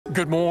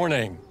Good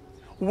morning.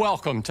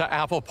 Welcome to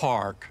Apple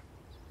Park.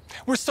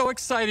 We're so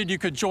excited you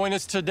could join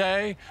us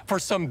today for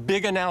some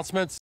big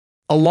announcements.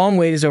 A long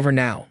wait is over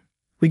now.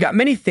 We got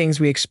many things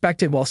we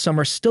expected while some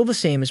are still the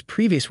same as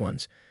previous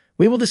ones.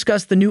 We will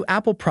discuss the new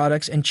Apple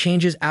products and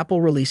changes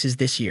Apple releases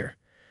this year.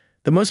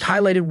 The most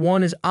highlighted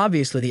one is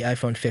obviously the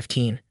iPhone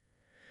 15.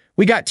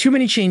 We got too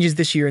many changes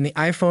this year in the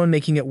iPhone,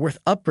 making it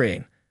worth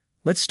upgrading.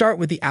 Let's start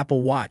with the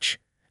Apple Watch.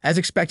 As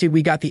expected,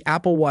 we got the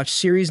Apple Watch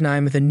Series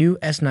 9 with a new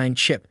S9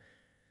 chip,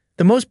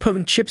 the most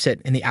potent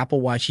chipset in the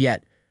Apple Watch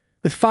yet.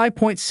 With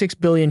 5.6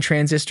 billion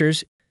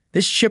transistors,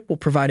 this chip will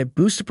provide a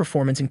boost to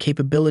performance and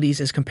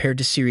capabilities as compared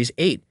to Series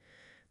 8.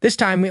 This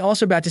time, we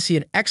also about to see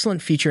an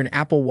excellent feature in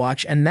Apple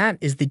Watch, and that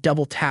is the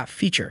double tap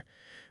feature.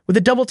 With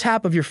a double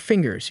tap of your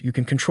fingers, you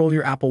can control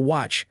your Apple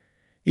Watch.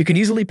 You can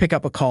easily pick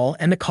up a call,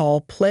 end a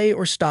call, play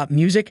or stop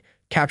music,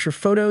 capture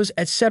photos,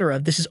 etc.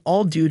 This is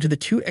all due to the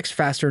 2x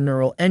faster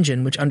neural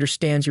engine, which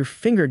understands your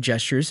finger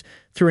gestures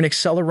through an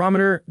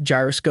accelerometer,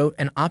 gyroscope,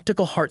 and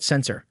optical heart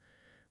sensor.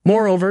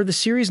 Moreover, the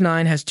Series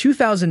 9 has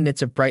 2000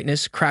 nits of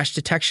brightness, crash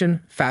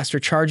detection, faster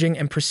charging,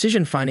 and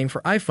precision finding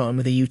for iPhone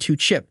with a U2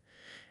 chip.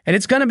 And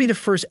it's going to be the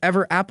first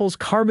ever Apple's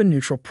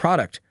carbon-neutral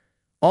product.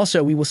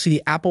 Also, we will see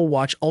the Apple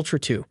Watch Ultra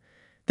 2,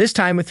 this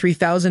time with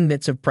 3000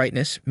 nits of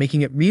brightness,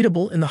 making it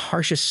readable in the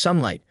harshest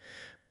sunlight.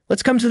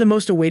 Let's come to the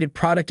most awaited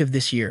product of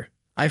this year,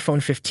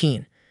 iPhone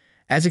 15.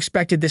 As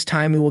expected, this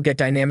time we will get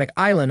Dynamic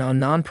Island on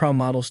non-Pro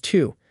models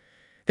too.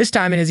 This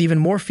time it has even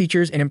more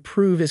features and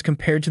improved as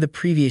compared to the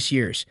previous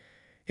years.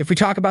 If we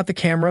talk about the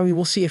camera, we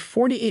will see a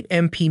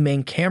 48MP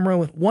main camera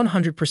with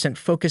 100%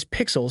 focus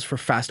pixels for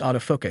fast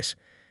autofocus.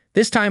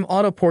 This time,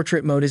 auto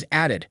portrait mode is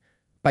added.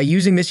 By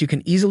using this, you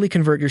can easily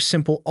convert your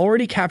simple,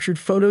 already captured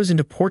photos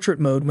into portrait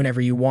mode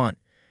whenever you want.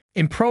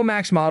 In Pro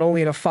Max model,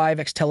 we had a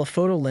 5x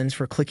telephoto lens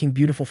for clicking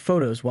beautiful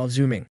photos while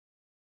zooming.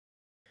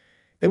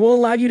 It will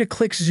allow you to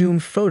click zoom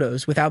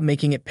photos without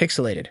making it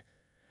pixelated.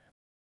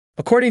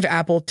 According to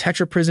Apple,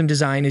 tetraprism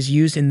design is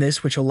used in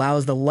this, which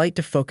allows the light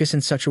to focus in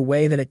such a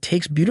way that it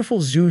takes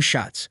beautiful zoom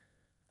shots.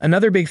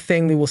 Another big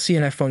thing we will see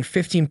in iPhone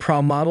 15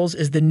 Pro models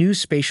is the new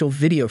spatial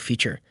video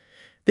feature.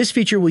 This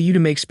feature will allow you to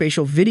make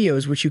spatial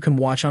videos which you can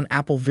watch on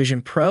Apple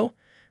Vision Pro,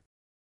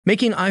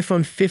 making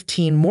iPhone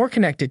 15 more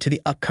connected to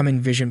the upcoming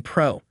Vision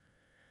Pro.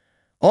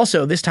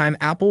 Also, this time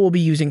Apple will be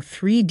using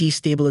 3D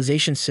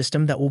stabilization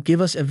system that will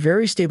give us a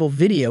very stable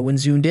video when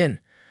zoomed in.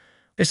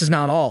 This is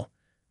not all.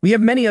 We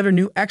have many other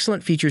new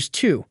excellent features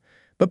too,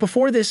 but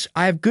before this,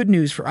 I have good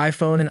news for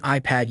iPhone and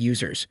iPad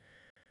users.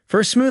 For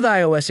a smooth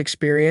iOS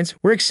experience,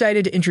 we're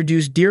excited to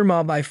introduce Dear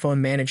Mobile iPhone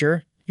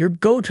Manager, your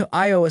go-to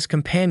iOS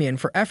companion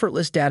for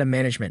effortless data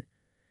management.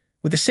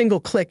 With a single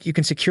click, you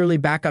can securely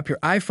back up your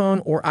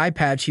iPhone or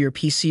iPad to your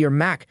PC or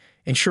Mac,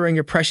 ensuring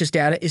your precious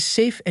data is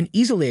safe and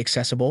easily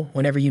accessible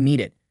whenever you need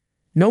it.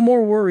 No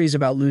more worries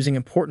about losing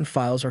important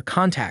files or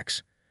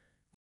contacts.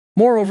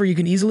 Moreover, you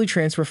can easily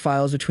transfer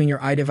files between your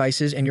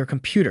iDevices and your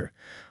computer.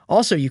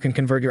 Also, you can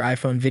convert your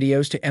iPhone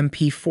videos to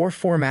MP4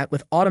 format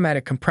with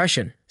automatic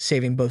compression,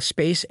 saving both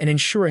space and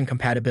ensuring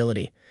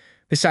compatibility.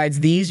 Besides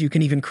these, you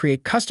can even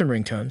create custom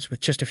ringtones with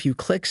just a few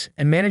clicks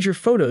and manage your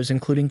photos,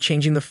 including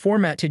changing the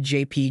format to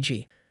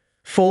JPG.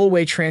 Full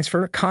away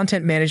transfer,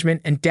 content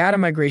management, and data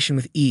migration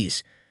with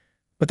ease.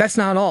 But that's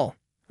not all.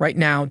 Right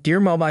now, Dear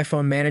Mobile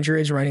Phone Manager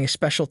is running a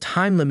special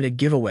time-limited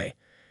giveaway.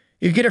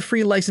 You get a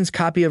free licensed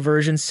copy of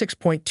version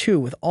 6.2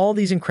 with all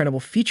these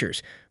incredible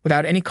features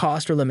without any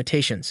cost or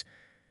limitations.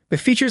 With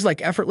features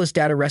like effortless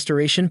data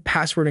restoration,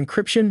 password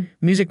encryption,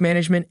 music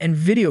management, and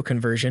video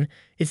conversion,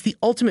 it's the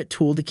ultimate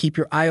tool to keep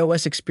your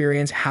iOS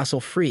experience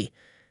hassle-free.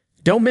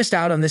 Don't miss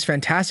out on this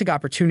fantastic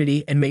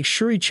opportunity and make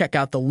sure you check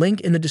out the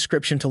link in the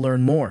description to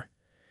learn more.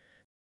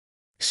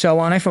 So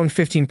on iPhone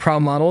 15 Pro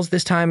models,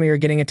 this time we are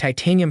getting a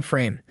titanium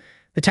frame.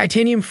 The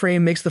titanium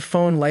frame makes the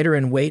phone lighter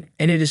in weight,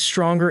 and it is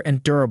stronger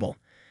and durable.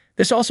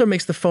 This also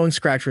makes the phone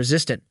scratch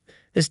resistant.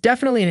 This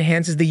definitely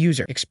enhances the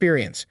user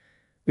experience.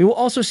 We will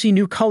also see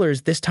new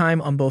colors this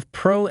time on both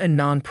Pro and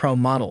non-Pro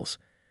models.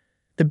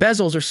 The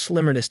bezels are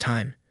slimmer this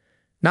time.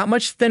 Not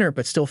much thinner,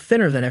 but still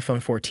thinner than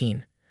iPhone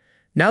 14.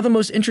 Now the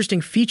most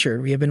interesting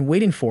feature we have been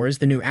waiting for is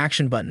the new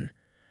Action button.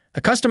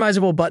 A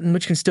customizable button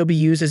which can still be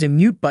used as a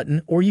mute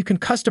button, or you can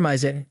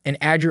customize it and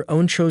add your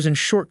own chosen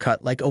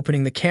shortcut like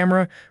opening the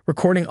camera,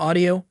 recording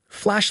audio,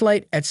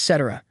 flashlight,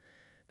 etc.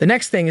 The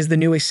next thing is the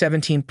new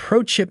A17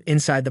 Pro chip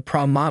inside the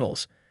Pro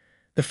models.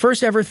 The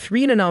first ever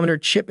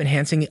 3nm chip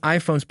enhancing the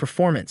iPhone's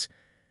performance.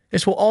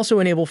 This will also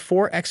enable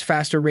 4x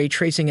faster ray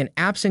tracing in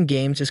apps and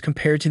games as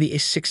compared to the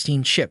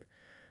A16 chip.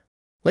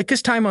 Like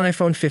this time on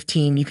iPhone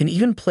 15, you can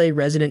even play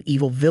Resident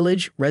Evil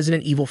Village,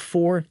 Resident Evil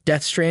 4,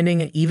 Death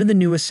Stranding, and even the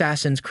new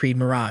Assassin's Creed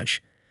Mirage.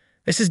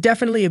 This is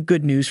definitely a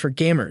good news for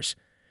gamers.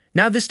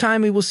 Now this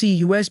time we will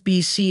see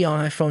USB-C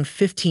on iPhone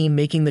 15,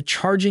 making the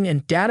charging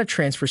and data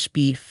transfer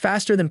speed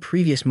faster than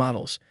previous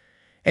models.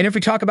 And if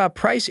we talk about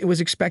price, it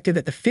was expected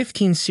that the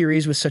 15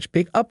 series with such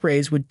big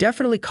upgrades would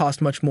definitely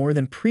cost much more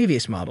than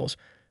previous models,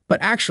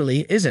 but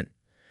actually isn't.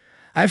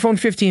 iPhone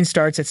 15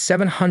 starts at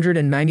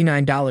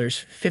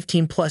 $799,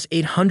 15 plus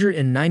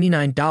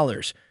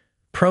 $899,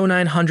 Pro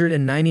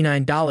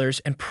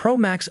 $999, and Pro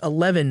Max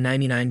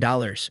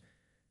 $1,199.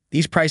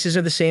 These prices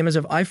are the same as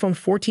of iPhone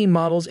 14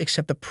 models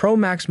except the Pro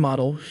Max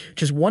model,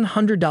 which is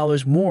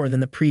 $100 more than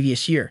the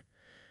previous year.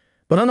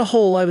 But on the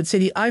whole, I would say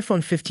the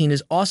iPhone 15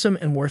 is awesome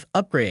and worth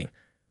upgrading.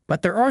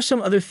 But there are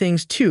some other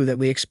things too that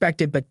we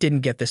expected but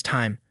didn't get this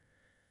time.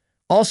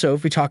 Also,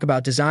 if we talk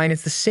about design,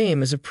 it's the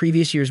same as a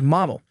previous year's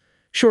model.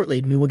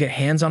 Shortly, we will get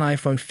hands on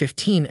iPhone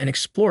 15 and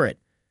explore it.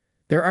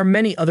 There are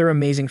many other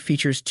amazing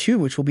features too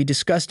which will be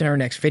discussed in our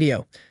next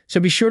video, so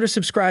be sure to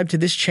subscribe to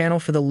this channel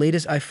for the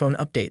latest iPhone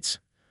updates.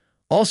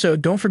 Also,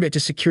 don't forget to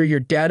secure your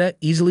data,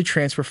 easily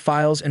transfer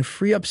files, and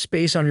free up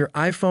space on your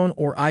iPhone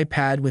or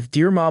iPad with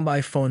Dear Mom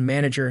iPhone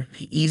Manager,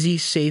 the easy,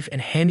 safe,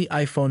 and handy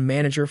iPhone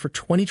manager for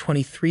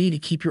 2023 to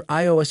keep your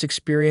iOS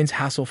experience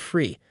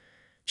hassle-free.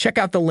 Check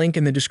out the link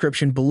in the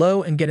description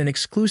below and get an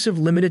exclusive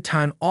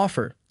limited-time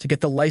offer to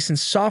get the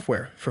licensed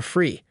software for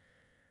free.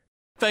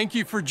 Thank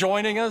you for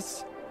joining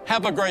us.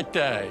 Have a great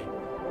day.